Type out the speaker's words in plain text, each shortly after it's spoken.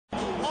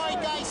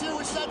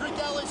Sedrick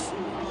Ellis,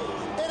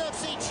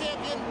 NFC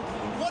champion.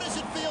 What does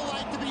it feel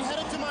like to be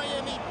headed to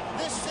Miami,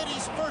 this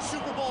city's first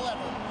Super Bowl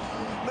ever?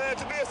 Man,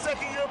 to be a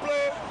second-year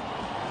player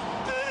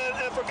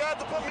and for God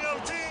to put me on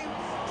a team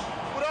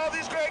with all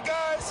these great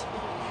guys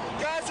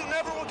who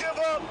never will give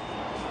up,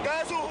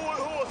 guys who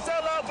will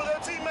sell out for their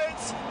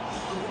teammates.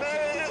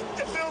 Man,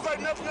 it feels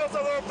like nothing else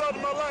I've ever felt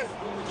in my life.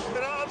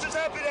 And I'm just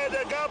happy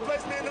that God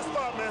placed me in this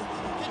spot, man.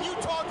 Can you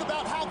talk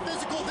about how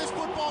physical this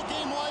football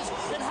game was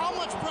and how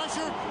much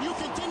pressure you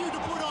continued to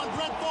put on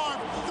Brett Favre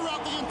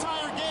throughout the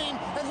entire game,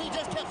 and he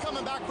just kept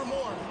coming back for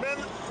more? Man,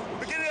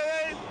 beginning of the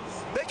game,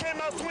 they came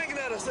out swinging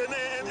at us, and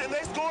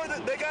they scored,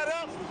 they got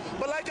up.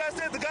 But like I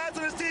said, the guys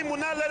on this team will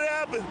not let it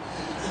happen.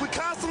 We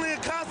constantly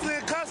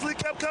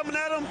kept coming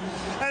at them.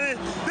 And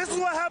this is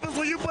what happens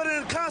when you put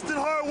in constant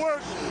hard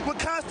work with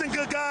constant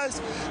good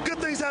guys. Good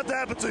things have to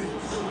happen to you.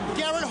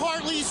 Garrett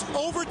Hartley's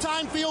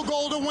overtime field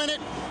goal to win it.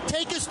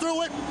 Take us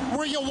through it.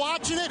 Were you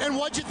watching it, and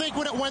what'd you think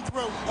when it went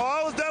through? Oh,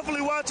 I was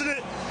definitely watching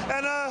it,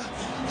 and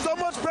so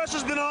much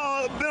pressure's been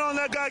on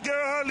that guy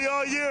Garrett Hartley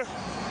all year.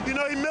 You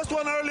know, he missed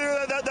one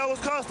earlier that was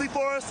costly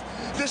for us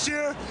this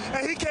year,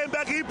 and he came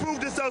back and he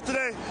proved himself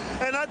today.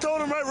 And I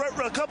told him right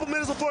a couple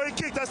minutes before he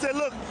kicked, I said,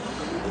 look,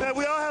 man,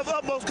 we all have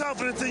utmost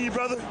confidence in you,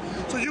 brother.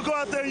 So you go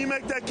out there and you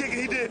make that kick,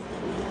 and he did.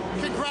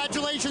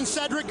 Congratulations,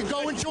 Sedrick.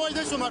 Go enjoy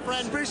this one, my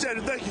friend. Appreciate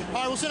it. Thank you. All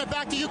right, we'll send it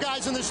back to you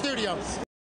guys in the studio.